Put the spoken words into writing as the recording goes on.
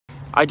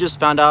I just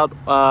found out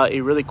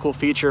a really cool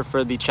feature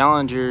for the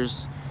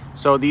Challengers.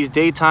 So these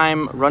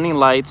daytime running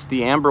lights,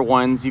 the amber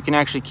ones, you can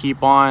actually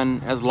keep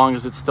on as long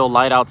as it's still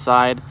light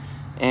outside,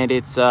 and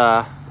it's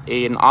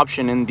an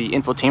option in the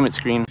infotainment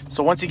screen.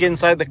 So once you get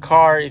inside the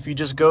car, if you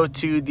just go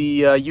to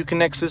the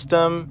Uconnect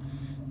system,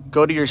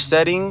 go to your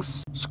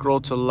settings, scroll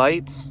to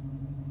lights,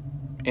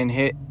 and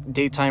hit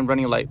daytime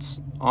running lights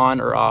on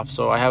or off.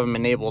 So I have them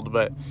enabled,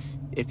 but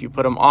if you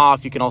put them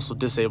off, you can also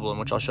disable them,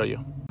 which I'll show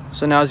you.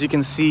 So now as you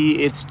can see,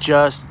 it's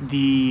just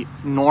the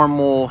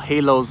normal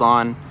halos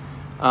on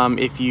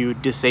if you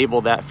disable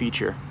that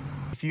feature.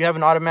 If you have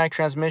an automatic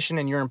transmission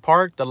and you're in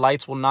park, the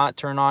lights will not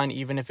turn on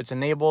even if it's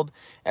enabled,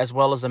 as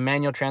well as a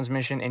manual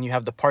transmission and you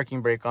have the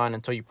parking brake on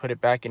until you put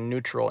it back in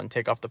neutral and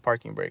take off the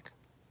parking brake.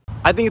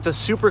 I think it's a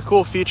super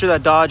cool feature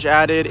that Dodge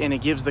added, and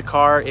it gives the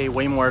car a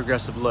way more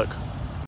aggressive look.